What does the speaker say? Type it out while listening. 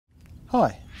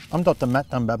Hi, I'm Dr. Matt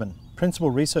Dunbabin,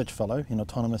 Principal Research Fellow in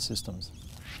Autonomous Systems.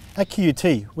 At QUT,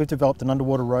 we've developed an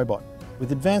underwater robot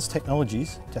with advanced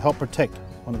technologies to help protect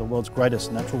one of the world's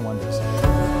greatest natural wonders.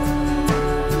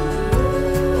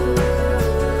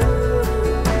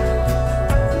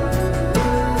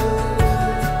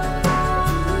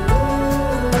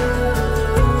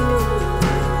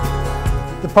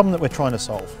 The problem that we're trying to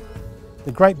solve.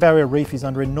 The Great Barrier Reef is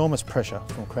under enormous pressure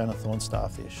from crown-of-thorns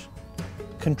starfish.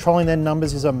 Controlling their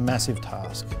numbers is a massive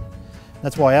task.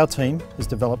 That's why our team has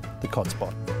developed the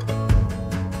COTSbot.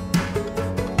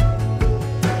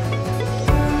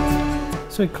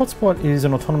 So COTSbot is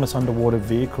an autonomous underwater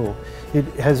vehicle. It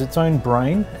has its own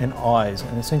brain and eyes,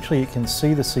 and essentially it can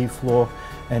see the seafloor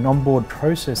and onboard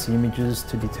process the images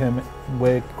to determine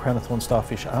where crown-of-thorns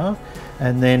starfish are,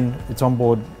 and then its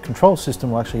onboard control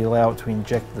system will actually allow it to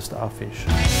inject the starfish.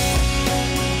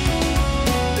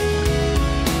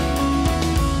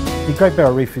 The Great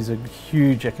Barrier Reef is a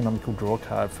huge economical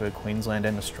drawcard for Queensland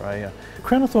and Australia.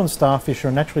 Crown-of-thorns starfish are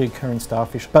a naturally occurring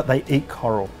starfish, but they eat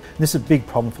coral. This is a big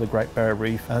problem for the Great Barrier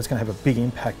Reef. It's going to have a big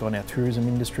impact on our tourism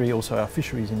industry, also our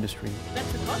fisheries industry.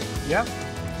 That's the pot? Yeah,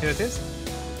 here it is.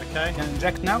 Okay. Can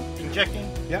inject now? Injecting?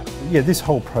 Yeah. Yeah, this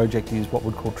whole project is what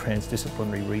we'd call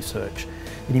transdisciplinary research.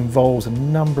 It involves a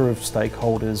number of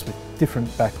stakeholders with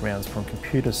different backgrounds, from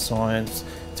computer science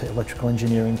to electrical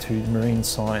engineering to marine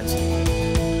science.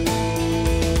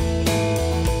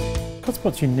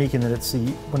 COTSbot's unique in that it's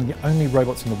one of the only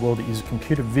robots in the world that uses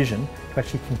computer vision to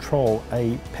actually control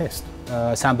a pest.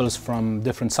 Samples from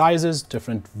different sizes,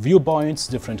 different viewpoints,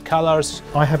 different colors.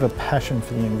 I have a passion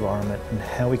for the environment and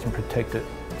how we can protect it.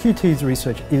 QT's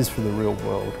research is for the real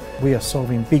world. We are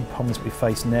solving big problems we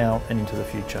face now and into the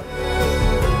future.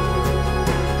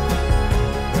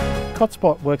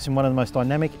 COTSbot works in one of the most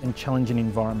dynamic and challenging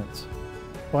environments.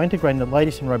 By integrating the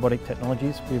latest in robotic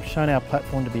technologies, we have shown our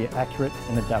platform to be accurate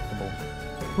and adaptable.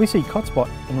 We see COTSbot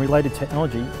and related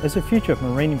technology as the future of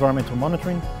marine environmental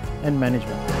monitoring and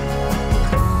management.